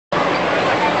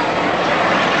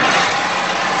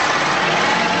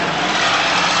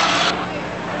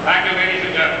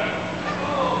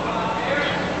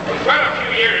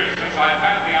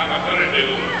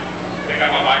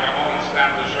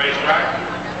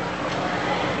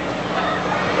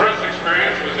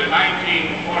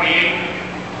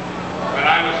when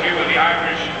I was here with the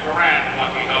Irish Grand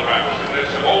Lucky Hill Riders. And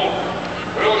there's some old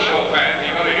thrill show fans.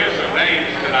 You're going to hear some names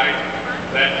tonight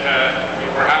that you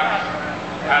perhaps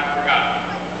have forgotten.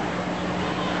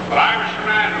 But Irish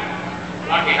Grand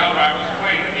Lucky Hill Riders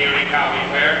played at the Erie County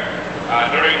Fair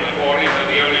during the 40s and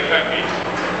the early 50s.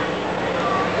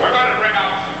 We're going to bring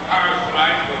out some cars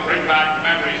tonight that will bring back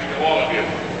memories to all of you.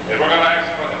 And we're going to ask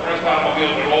for the first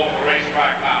automobile to roll the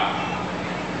racetrack now.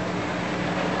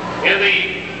 In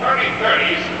the early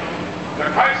 30s, the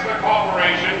Chrysler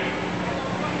Corporation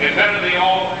invented the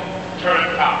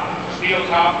all-turret top, the steel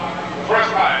top. The first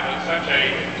time that such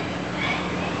a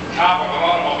top of an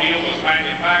automobile was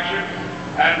manufactured,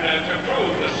 and to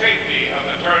prove the safety of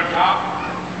the turret top,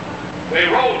 they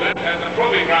rolled it at the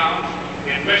proving grounds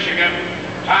in Michigan,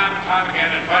 time and time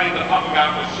again, inviting the public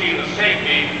out to see the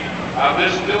safety of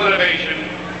this new innovation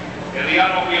in the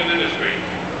automobile industry.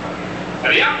 And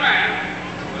a young man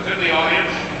was in the audience.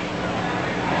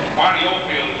 Barney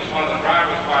Oldfield was one of the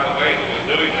drivers, by the way, who was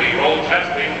doing the road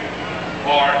testing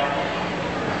for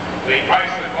the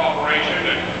Chrysler Corporation.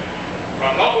 And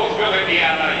from Noblesville,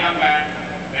 Indiana, a young man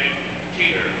named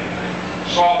Teeter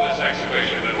saw this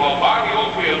exhibition. And while Barney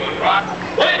Oldfield was driving,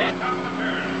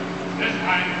 this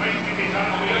time placing these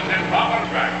automobiles and top on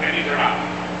track, heading around.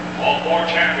 All four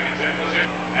champions in position,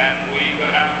 and we could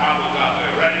have problems out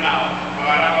there. Ready now for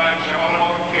that avalanche of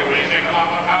automotive fury as they come off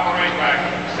the top of the racetrack.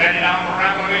 Standing down for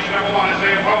ramblation number one as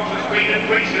they approach, the speed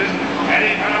increases.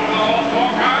 Heading over all four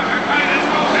cars are tight as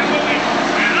close as moving.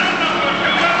 And on number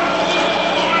two,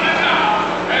 and now,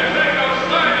 as they go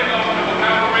sliding over to the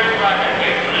top of the racetrack and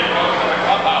hastily close to the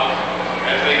clubhouse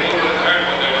as they move to the turn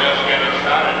when they were just getting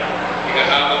started. Because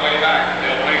on the way back,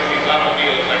 they'll place these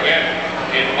automobiles again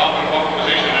in bumper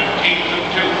position in teams of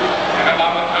two. And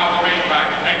about the top of the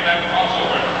racetrack to take that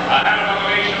crossover ahead of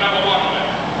elevation number one.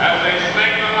 As they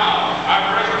snake them out, our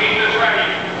first team is ready.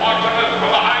 Watch them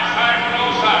from the high side to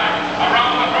low side.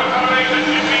 Around the first elevation,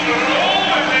 shipping the roll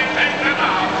as they take them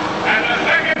out. And the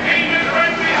second team is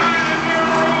right behind them. They're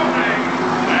rolling.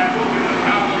 And moving to the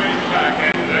top of the racetrack.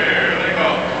 And there they go.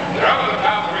 They're up at the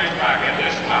top of the racetrack at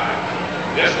this time.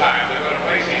 This time they're going to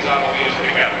place these automobiles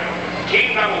together.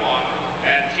 Team number one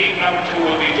and team number two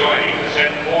will be joining to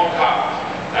send four cars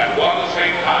at one at the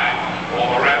same time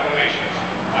over elevations.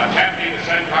 Attempting to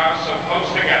send cars so close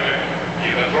together,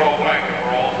 you can throw a blanket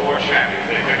for all four champions.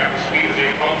 They pick up the speed as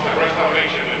they approach the first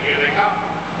elevation, and here they come.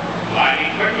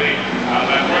 Gliding quickly on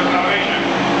that first elevation.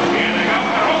 Here they come.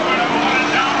 They're over number one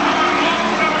and down.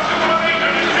 Number two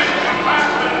elevation. And take some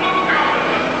fast and move out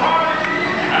into the corner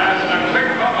as the quick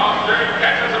officer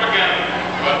catches them again.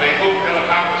 But they move to the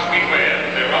top of the speedway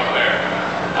and they're up there.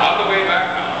 On the way back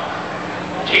now,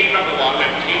 team number one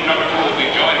and team number two will be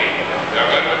joining. They're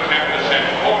going to attempt to send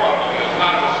four automobiles,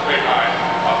 not a straight line,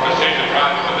 a precision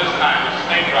drive, but this time a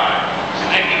snake drive.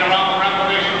 Snaking around the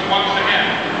ramifications once again.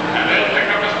 And they'll pick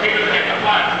up the speed as they hit the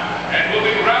flat. And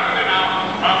moving rapidly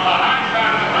now from the high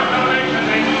side of the first elevation,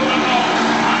 they move them low.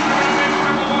 Under elevation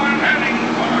number one and heading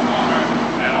for the corner.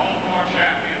 And all four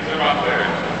champions are up there.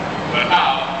 But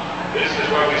now, this is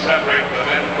where we separate the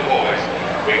men from the boys,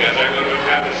 because they're going to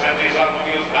attempt to send these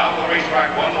automobiles down the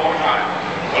racetrack one more time.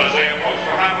 But as they approach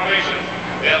the ramp elevations,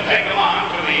 they'll take them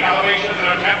on to the elevations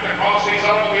and attempt to cross these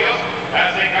automobiles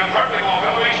as they come hurtling off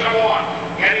elevation number one,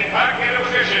 getting back into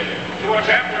position to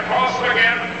attempt to cross them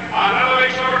again on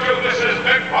elevation number two. This is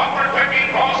big bumper picking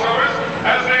crossovers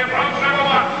as they approach number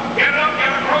one. Get up,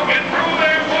 get through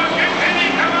there, one,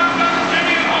 continue, come on,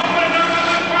 Jimmy, open up to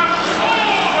the front.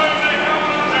 Oh, there they come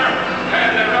under.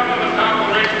 And they're up on the top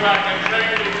of the racetrack and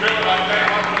staying drilled out there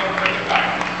on the racetrack.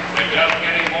 They're just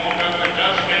getting warmed up, they're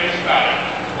just getting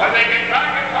started. When they get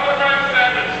back in color drive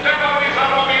stand and step out these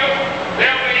automobiles,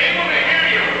 they'll be able to hear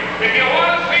you. If you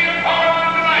want to see them power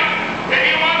on tonight, if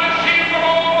you want to see them go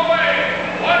all the way,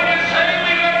 what do you say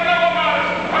we let them know about it?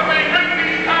 When they bring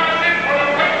these cars in for a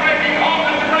quick breaking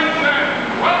halt at the racetrack.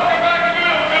 Welcome back to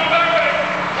Bill back with it.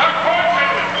 The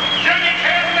Forston, Jimmy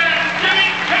Canton, and Jimmy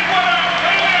Chitwood.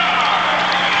 Here we are.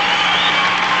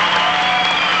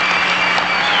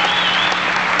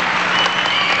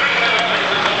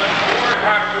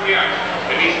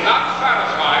 If he's not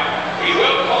satisfied, he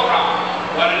will go around.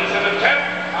 But it is an attempt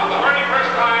on the very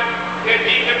first time if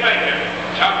he can make it.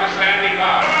 Chuck is standing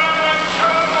by.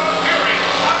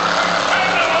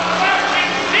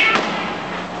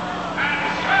 And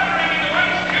scattering in the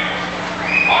race cubes.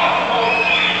 Almost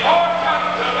 4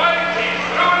 tons of ice. He's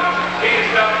through it. He's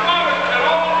demolished it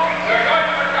all. They're going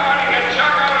to the car to get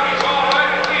Chuck out and he's all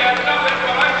right. He has nothing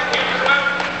but ice cubes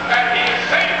left. And he's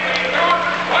safely through it.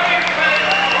 What do you say?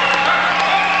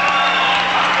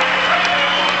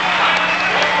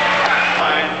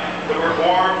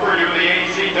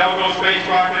 go space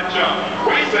rocket jump.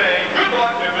 We say good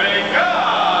luck and may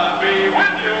God be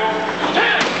with you.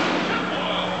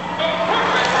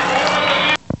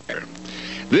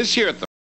 This year at the